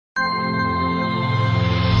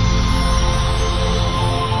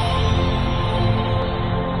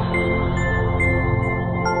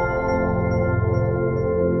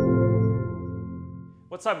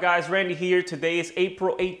What's up guys, Randy here. Today is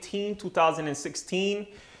April 18, 2016.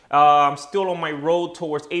 I'm still on my road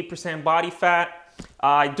towards 8% body fat.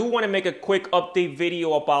 I do want to make a quick update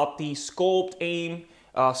video about the Skulpt AIM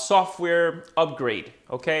software upgrade,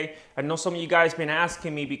 okay? I know some of you guys been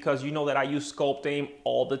asking me because you know that I use Skulpt AIM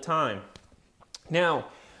all the time. Now,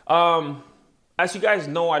 as you guys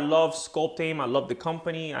know, I love Skulpt AIM, I love the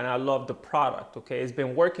company, and I love the product, okay? It's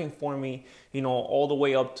been working for me, you know, all the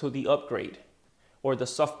way up to the upgrade or the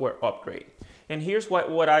software upgrade. And here's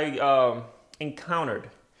what I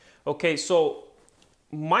encountered. Okay, so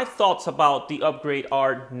my thoughts about the upgrade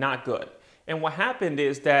are not good. And what happened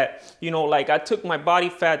is that, you know, like I took my body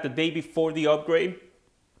fat the day before the upgrade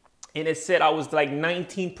and it said I was like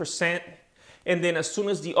 19%. And then as soon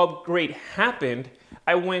as the upgrade happened,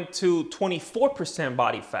 I went to 24%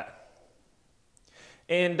 body fat.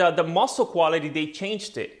 And the muscle quality, they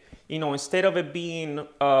changed it. You know, instead of it being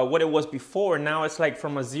what it was before, now it's like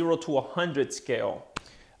from a 0 to 100 scale.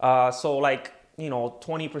 So like, you know,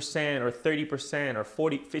 20% or 30% or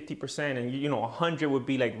 40, 50%, and you know, 100 would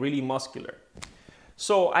be like really muscular.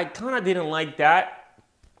 So I kind of didn't like that.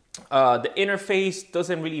 The interface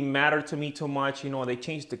doesn't really matter to me too much. You know, they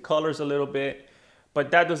changed the colors a little bit,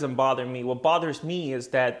 but that doesn't bother me. What bothers me is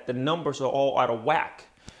that the numbers are all out of whack.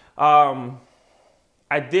 I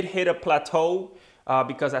did hit a plateau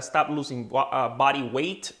because I stopped losing body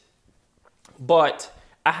weight, but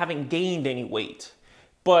I haven't gained any weight.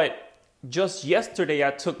 But just yesterday,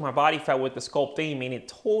 I took my body fat with the Skulpt AIM and it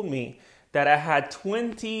told me that I had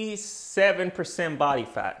 27% body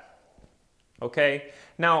fat. Okay,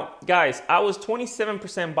 now guys, I was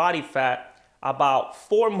 27% body fat about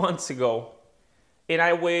 4 months ago and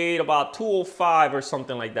I weighed about 205 or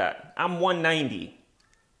something like that. I'm 190.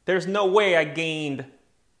 There's no way I gained,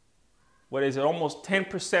 what is it, almost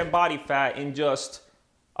 10% body fat in just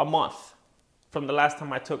a month from the last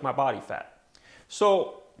time I took my body fat.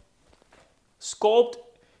 So Skulpt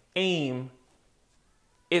AIM,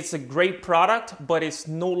 it's a great product, but it's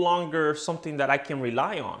no longer something that I can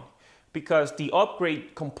rely on because the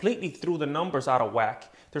upgrade completely threw the numbers out of whack.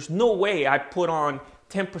 There's no way I put on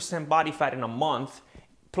 10% body fat in a month,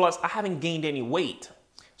 plus I haven't gained any weight.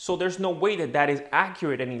 So there's no way that that is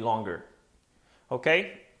accurate any longer,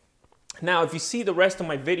 okay? Now, if you see the rest of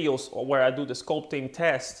my videos where I do the Skulpt AIM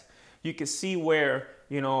test, you can see where,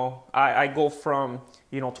 you know, I go from,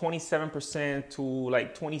 you know, 27% to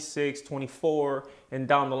like 26, 24, and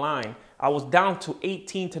down the line. I was down to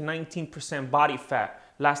 18 to 19% body fat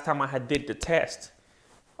last time I had did the test.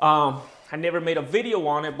 I never made a video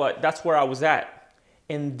on it, but that's where I was at.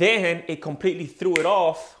 And then it completely threw it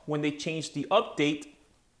off when they changed the update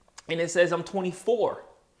and it says I'm 24.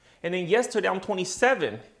 And then yesterday I'm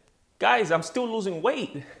 27. Guys, I'm still losing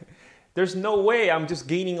weight. There's no way I'm just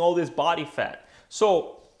gaining all this body fat.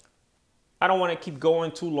 So I don't want to keep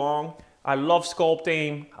going too long. I love Skulpt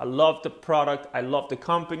AIM. I love the product. I love the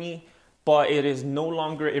company, but it is no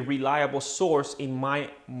longer a reliable source in my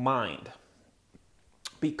mind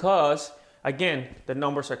because, again, the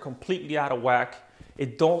numbers are completely out of whack.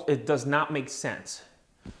 It does not make sense.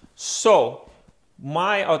 So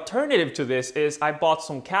my alternative to this is I bought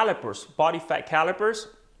some calipers, body fat calipers.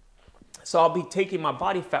 So I'll be taking my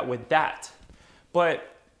body fat with that. But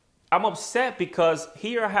I'm upset because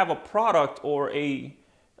here I have a product or a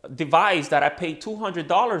device that I paid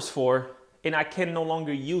 $200 for and I can no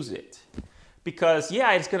longer use it. Because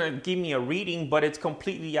yeah, it's gonna give me a reading, but it's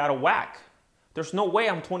completely out of whack. There's no way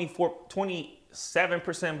I'm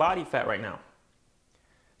 27% body fat right now.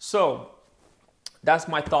 So that's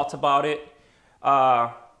my thoughts about it.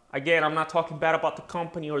 Again, I'm not talking bad about the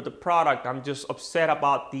company or the product. I'm just upset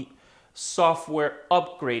about the software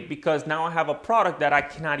upgrade because now I have a product that I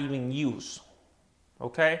cannot even use.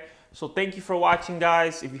 Okay, so thank you for watching,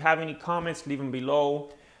 guys. If you have any comments, leave them below.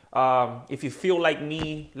 If you feel like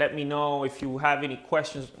me, let me know. If you have any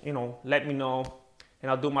questions, you know, let me know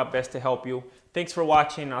and I'll do my best to help you. Thanks for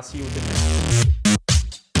watching. I'll see you with the next